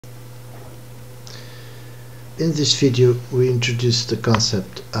In this video we introduced the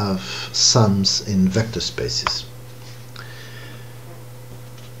concept of sums in vector spaces.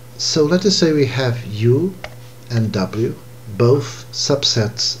 So let us say we have U and W, both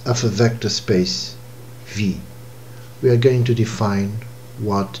subsets of a vector space V. We are going to define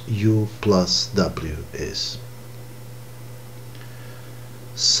what U plus W is.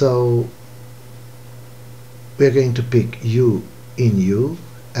 So we are going to pick U in U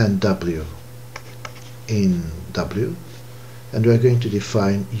and W in W, and we are going to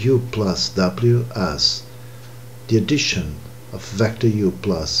define U plus W as the addition of vector U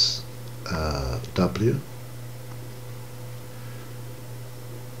plus W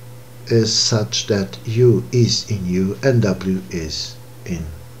is such that U is in U and W is in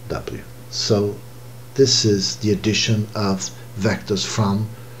W. So this is the addition of vectors from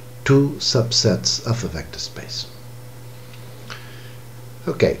two subsets of a vector space.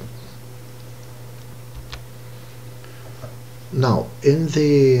 Okay. Now, in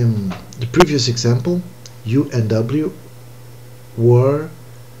the previous example, U and W were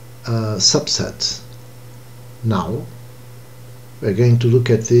subsets. Now, we're going to look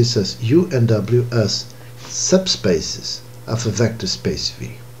at this as U and W as subspaces of a vector space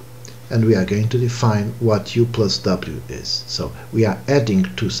V. And we are going to define what U plus W is. So, we are adding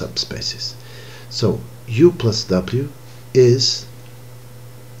two subspaces. So, U plus W is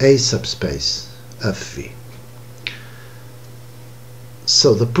a subspace of V.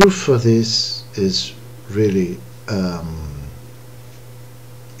 So the proof for this is really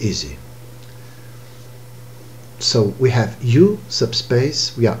easy. So we have U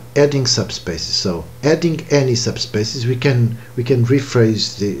subspace, we are adding subspaces. So adding any subspaces, we can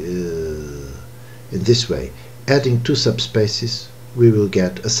rephrase in this way. Adding two subspaces, we will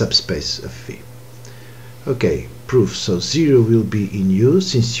get a subspace of V. Okay, proof. So 0 will be in U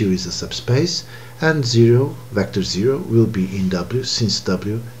since U is a subspace, and 0, vector 0, will be in W since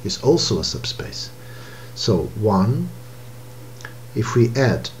W is also a subspace. So 1, if we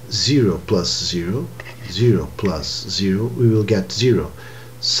add 0 plus 0, 0 plus 0, we will get 0.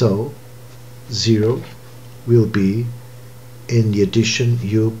 So 0 will be in the addition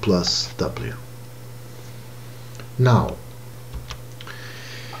U plus W. Now,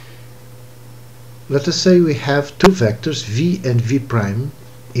 let us say we have two vectors V and V prime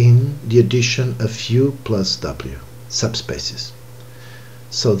in the addition of U plus W subspaces.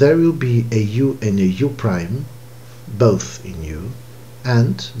 So there will be a U and a U prime both in U,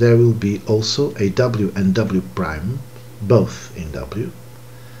 and there will be also a W and W prime both in W,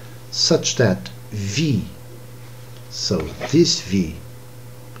 such that V, so this V,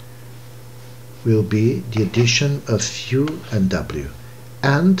 will be the addition of U and W,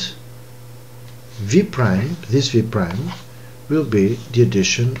 and V prime, this V prime, will be the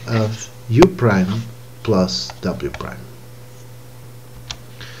addition of U prime plus W prime.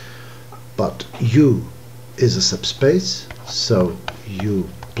 But U is a subspace, so U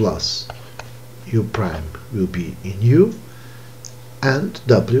plus U prime will be in U, and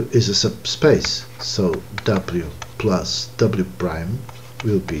W is a subspace, so W plus W prime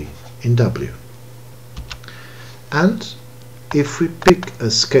will be in W. And if we pick a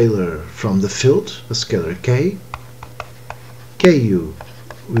scalar from the field, a scalar K, Ku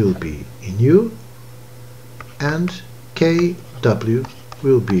will be in U, and Kw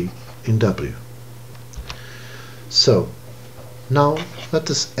will be in W. So now let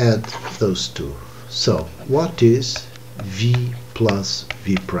us add those two. So what is V plus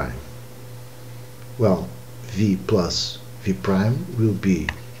V prime? Well, V plus V prime will be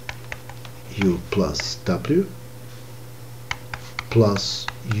U plus W plus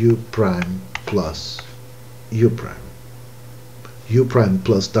U prime plus U prime. U prime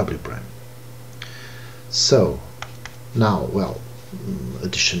plus W prime. So now, well,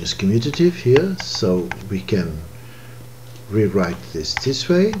 addition is commutative here, so we can rewrite this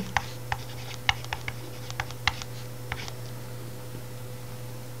way.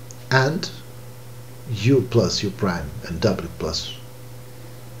 And U plus U prime and W plus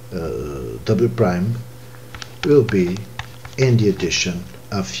W prime will be in the addition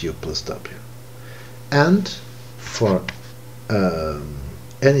of U plus W. And for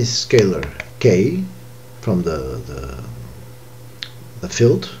any scalar K from the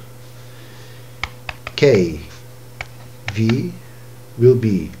field, K V will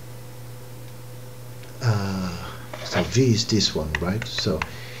be so V is this one, right? So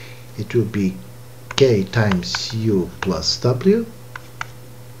it will be K times U plus W.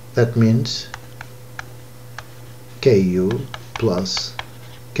 That means Ku plus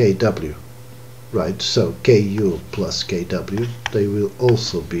Kw. right? So Ku plus Kw, they will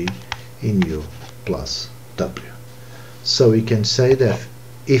also be in U plus W. So we can say that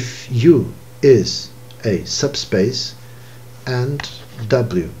if U is a subspace and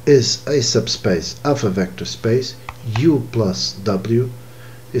W is a subspace of a vector space, U plus W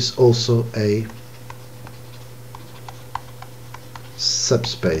is also a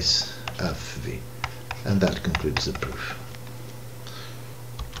subspace of V. And that concludes the proof.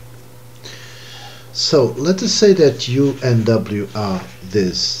 So let us say that U and W are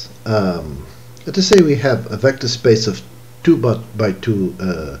this. Let us say we have a vector space of 2 by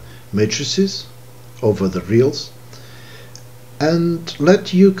 2 matrices over the reals, and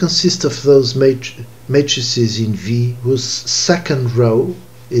let U consist of those matrices in V whose second row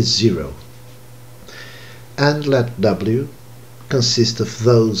is 0, and let W consist of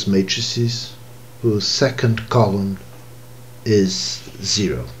those matrices whose second column is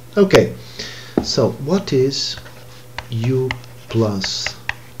 0. Okay, so what is U plus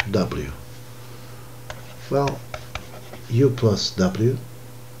W? Well, U plus W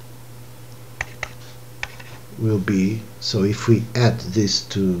will be, so if we add these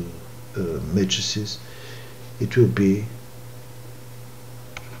two matrices, it will be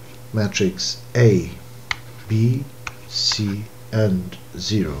matrix A, B, C, and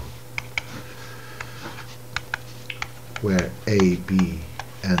 0, where A, B,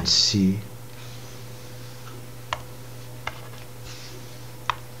 and C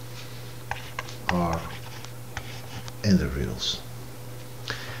are in the reals.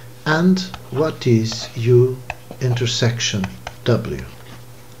 And what is U intersection W?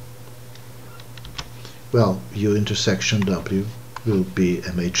 Well, U intersection W will be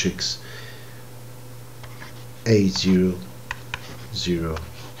a matrix A0, 0,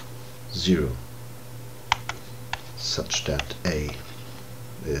 0, such that A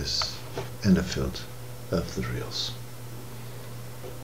is in the field of the reals.